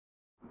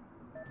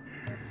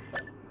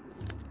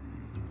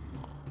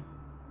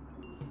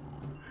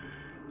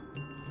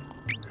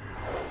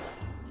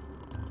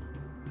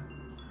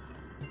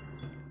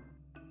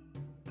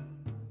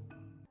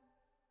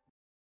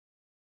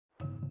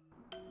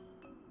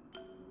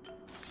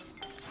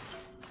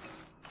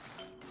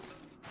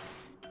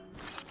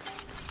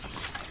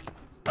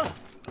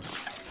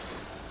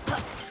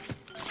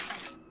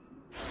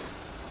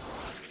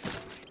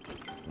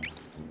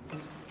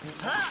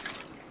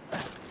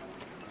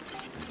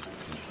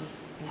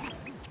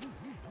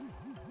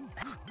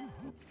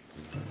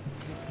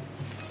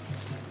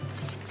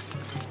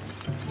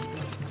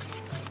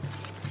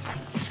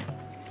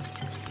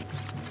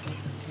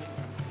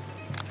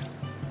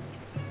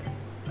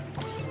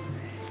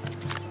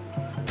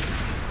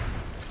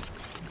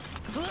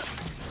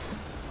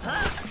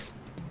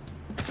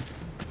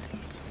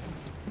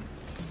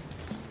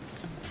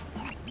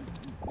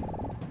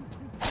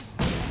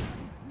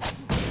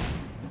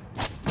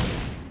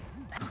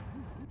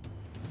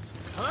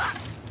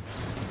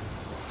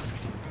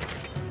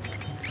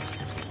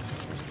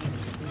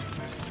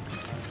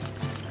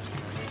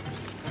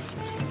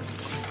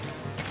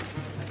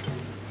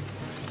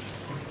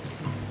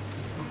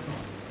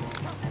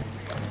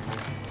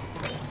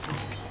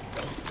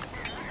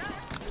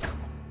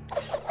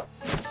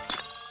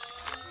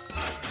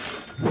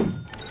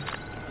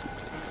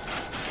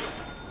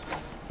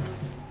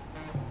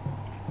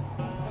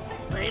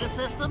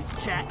systems,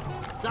 check.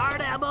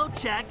 Dart ammo,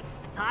 check.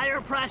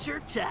 Tire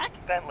pressure, check.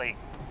 Bentley,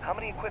 how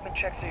many equipment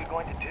checks are you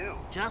going to do?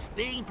 Just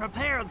being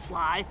prepared,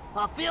 Sly.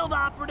 A field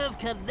operative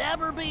can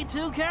never be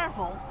too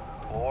careful.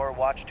 Or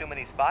watch too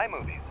many spy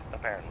movies,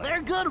 apparently.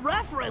 They're good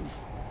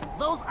reference.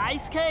 Those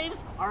ice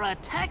caves are a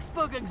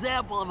textbook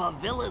example of a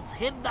villain's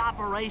hidden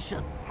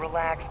operation.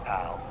 Relax,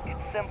 pal.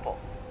 It's simple.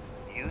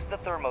 Use the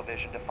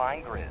thermovision to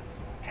find Grizz,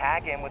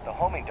 tag him with the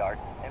homing dart,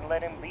 and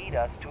let him lead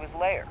us to his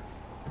lair.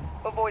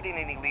 Avoiding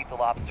any lethal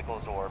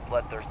obstacles or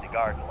bloodthirsty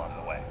guards along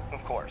the way,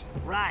 of course.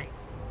 Right.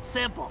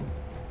 Simple.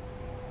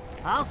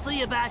 I'll see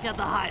you back at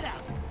the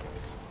hideout.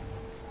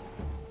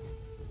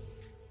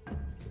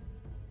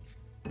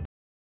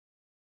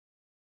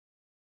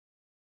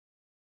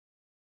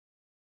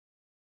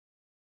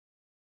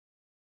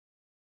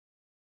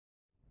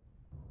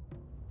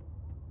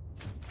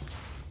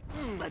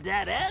 A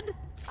dead end?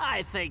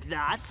 I think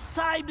not.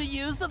 Time to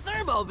use the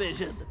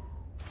thermovision.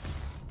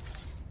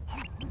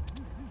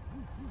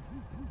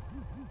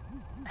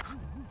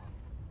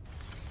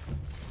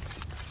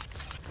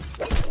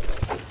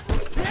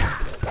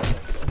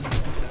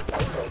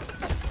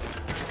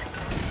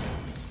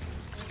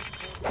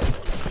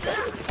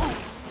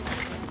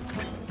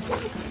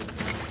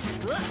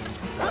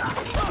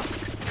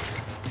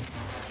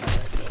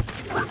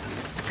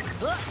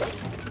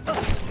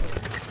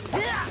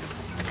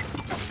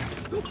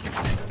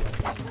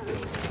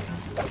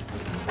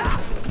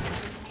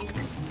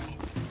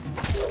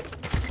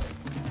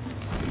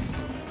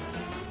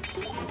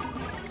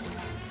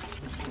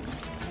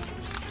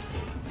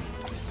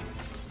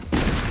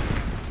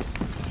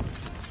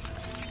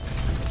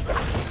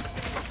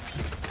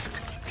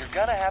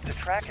 You're gonna have to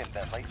track him,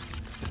 Bentley.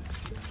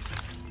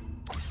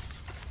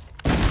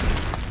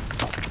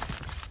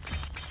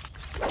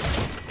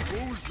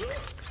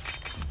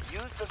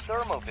 Use the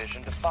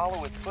thermovision to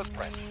follow its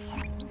footprint.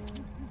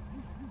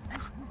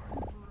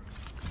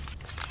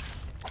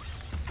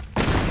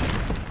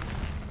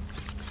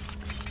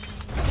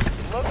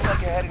 Looks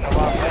like you're heading the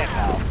wrong way,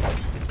 pal.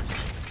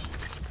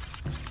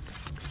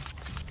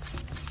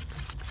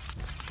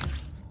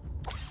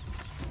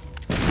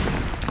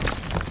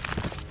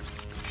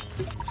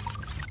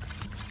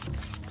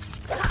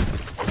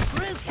 If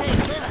Grizz came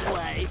this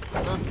way,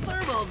 the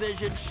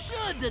thermovision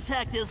should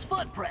detect his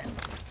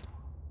footprints.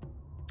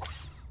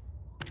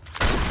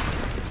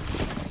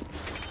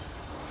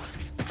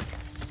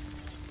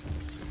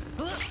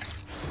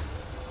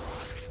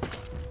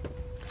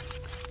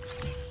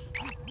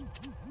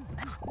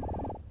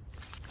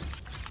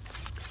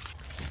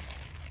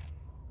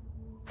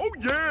 Oh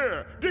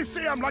yeah! They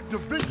say I'm like Da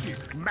Vinci,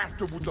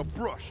 master with a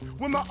brush.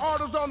 When my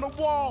art is on the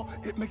wall,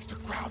 it makes the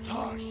crowds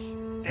hush.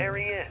 There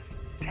he is.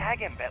 Tag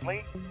him,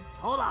 Bentley.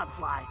 Hold on,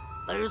 Sly.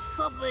 There's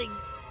something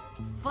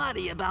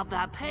funny about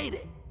that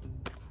painting.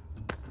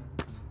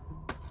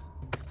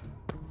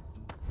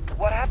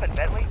 What happened,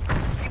 Bentley?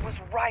 He was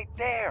right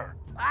there.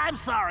 I'm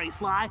sorry,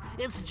 Sly.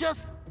 It's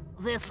just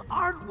this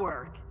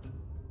artwork.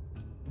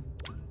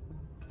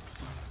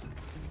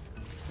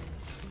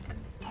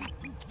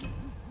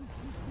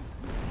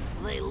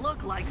 They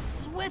look like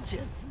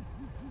switches.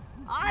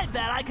 I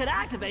bet I could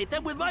activate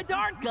them with my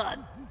dart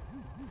gun.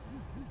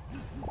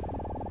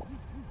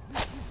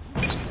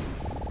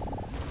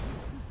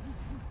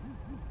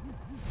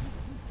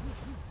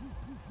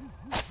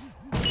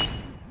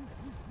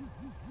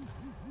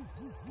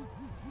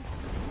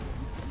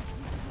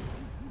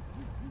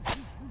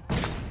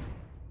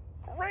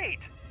 Great!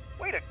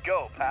 Way to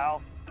go,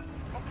 pal.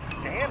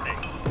 Outstanding.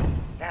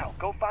 Now,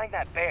 go find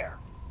that bear.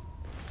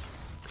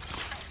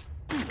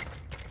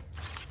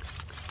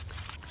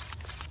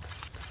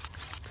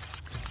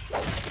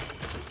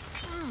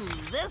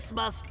 This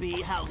must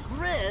be how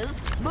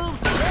Grizz moves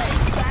the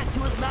eggs back to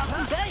his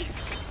mountain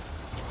base.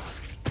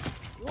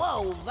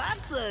 Whoa,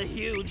 that's a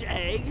huge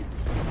egg.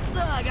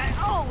 Ugh, I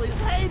always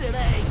hated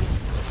eggs.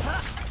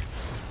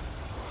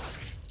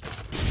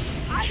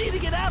 I need to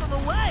get out of the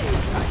way.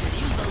 I can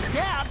use those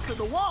gaps in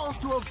the walls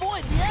to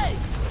avoid the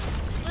eggs.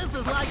 This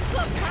is like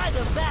some kind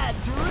of bad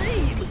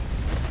dream.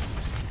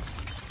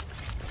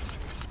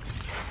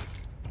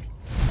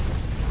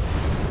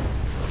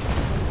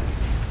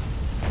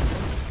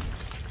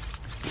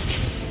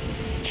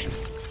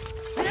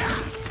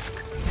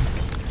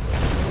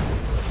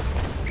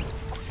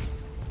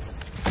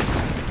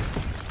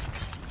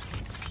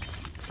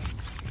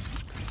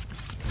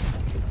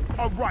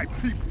 All right,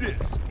 peep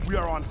this. We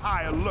are on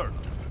high alert.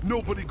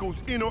 Nobody goes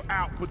in or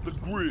out but the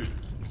Grizz.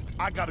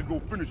 I gotta go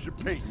finish your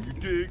painting, you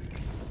dig?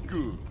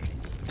 Good.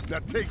 Now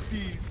take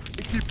these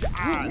and keep your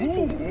eyes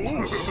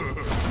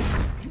open.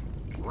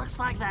 Looks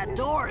like that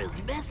door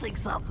is missing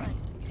something.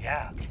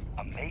 Yeah,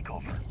 a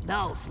makeover.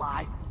 No,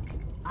 Sly.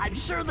 I'm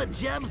sure the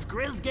gems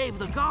Grizz gave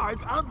the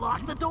guards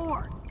unlocked the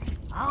door.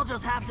 I'll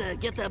just have to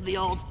get them the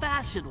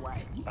old-fashioned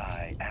way.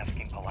 By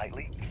asking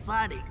politely?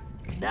 Funny.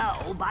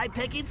 No, by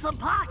picking some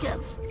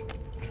pockets.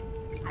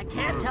 I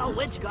can't tell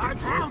which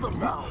guards have them,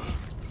 though.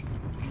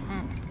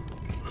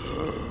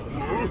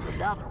 There's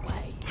another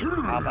way.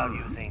 How about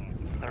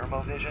using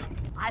thermovision?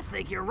 I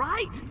think you're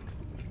right.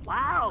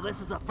 Wow,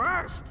 this is a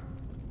first.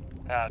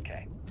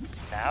 Okay,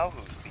 now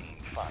who's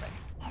being funny?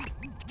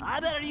 I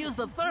better use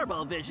the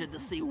thermovision to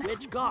see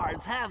which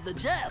guards have the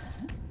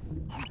gems.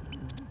 I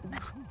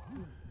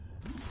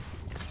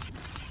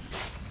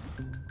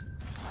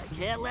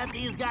can't let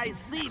these guys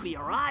see me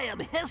or I am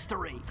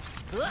history.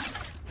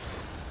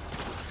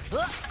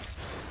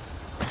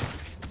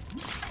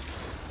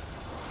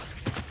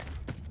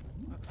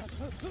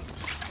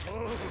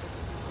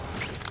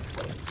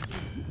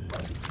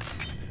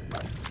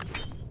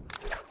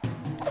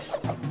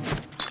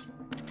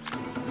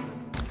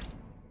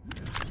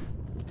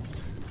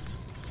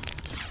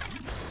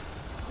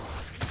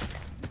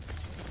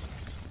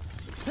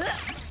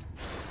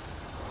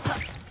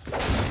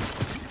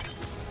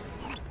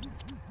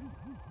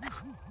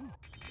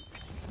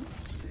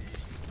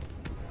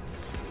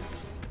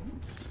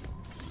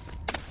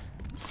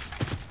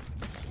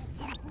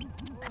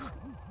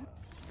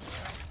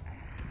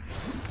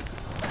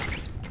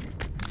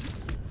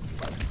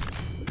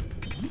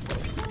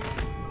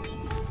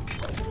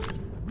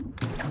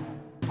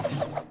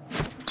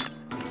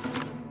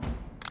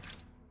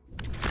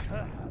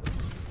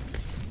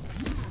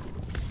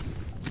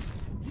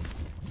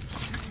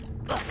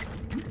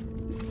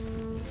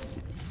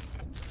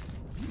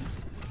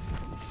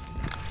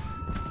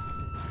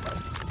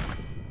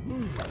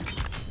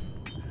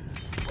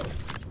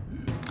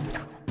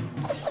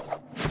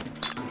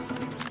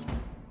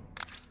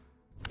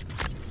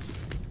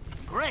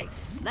 Great.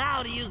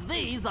 Now to use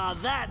these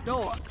on that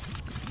door.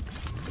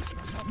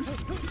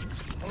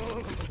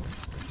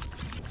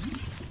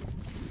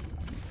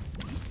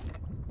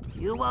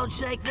 You won't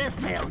shake this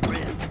tail,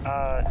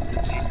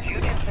 Grizz. Did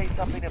you just say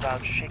something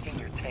about shaking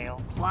your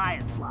tail?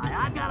 Quiet, Sly.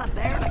 I've got a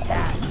bear to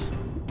catch.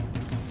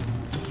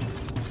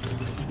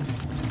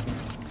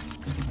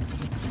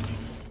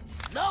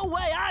 No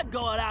way I'm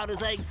going out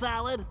as egg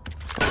salad.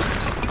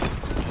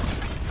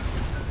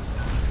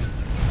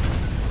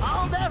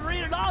 I'll never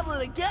eat an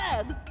omelet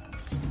again.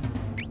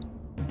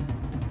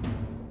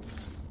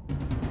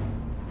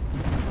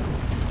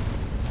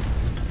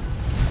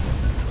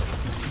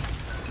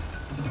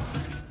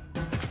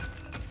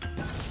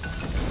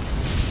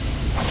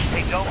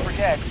 Hey, don't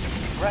forget,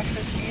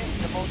 breakfast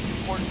is the most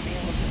important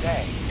meal of the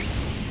day.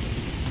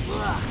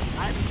 Ugh,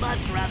 I'd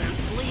much rather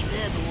sleep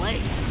in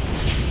late.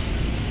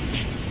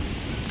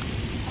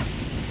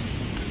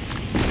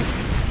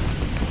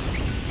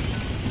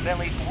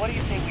 Bentley, what do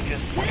you think we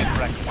just get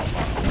breakfast?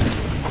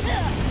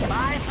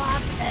 My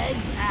thoughts,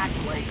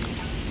 exactly.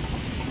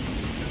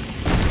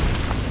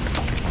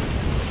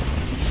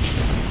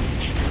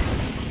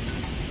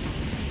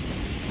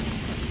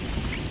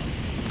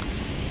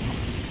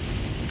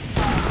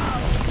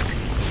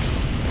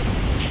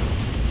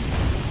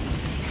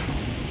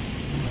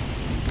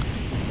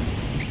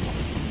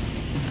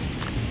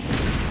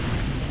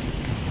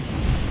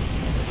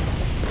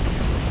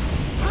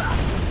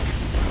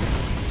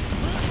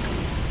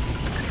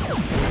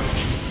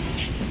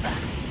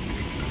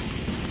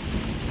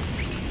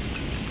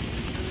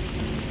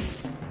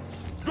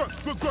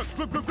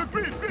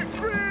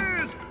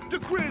 Grizz! The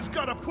Grizz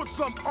gotta put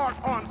some art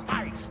on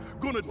ice.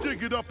 Gonna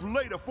dig it up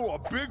later for a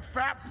big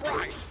fat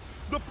price.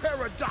 The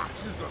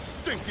Paradox is a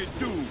stinking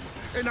dude,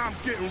 and I'm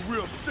getting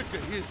real sick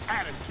of his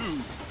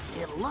attitude.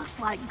 It looks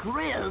like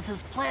Grizz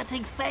is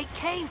planting fake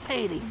cave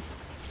paintings.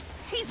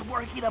 He's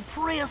working a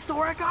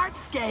prehistoric art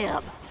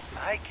scam.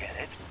 I get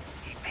it.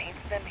 He paints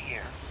them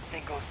here,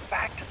 then goes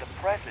back to the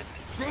present.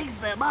 Digs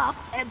them up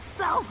and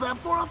sells them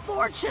for a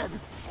fortune.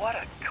 What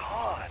a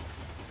con.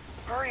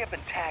 Hurry up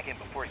and tag him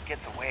before he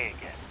gets away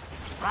again.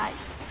 Right.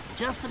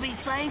 Just to be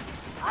safe,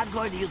 I'm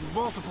going to use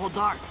multiple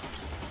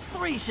darts.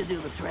 3 should do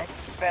the trick.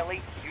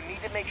 Bentley, you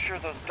need to make sure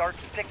those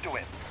darts stick to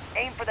him.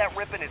 Aim for that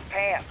rip in his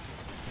pants.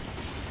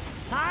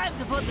 Time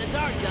to put the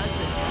dart gun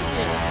to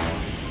good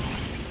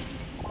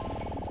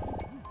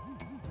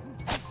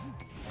use.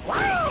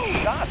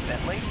 Great shot,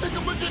 Bentley.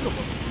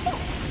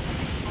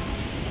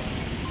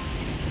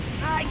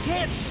 I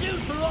can't shoot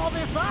through all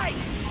this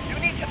ice. You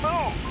need to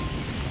move.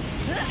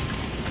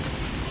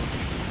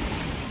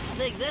 I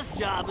think this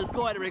job is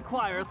going to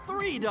require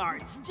 3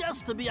 darts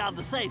just to be on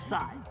the safe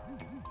side.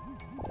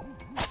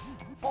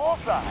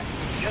 Bullseye.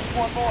 Just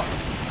one more.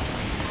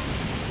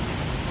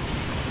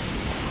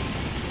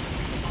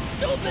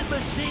 Stupid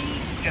machine.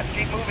 Just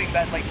keep moving,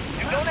 Bentley.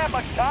 You don't have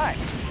much time.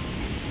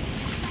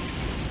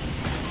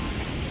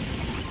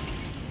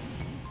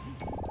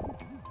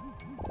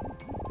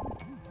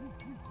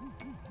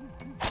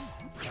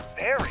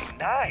 Very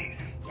nice.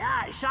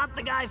 Yeah, I shot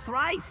the guy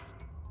thrice.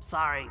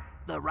 Sorry,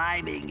 the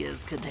rhyming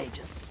is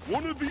contagious.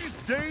 One of these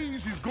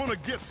days, he's gonna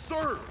get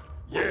served.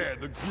 Yeah,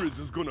 the Grizz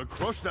is gonna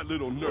crush that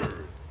little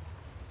nerd.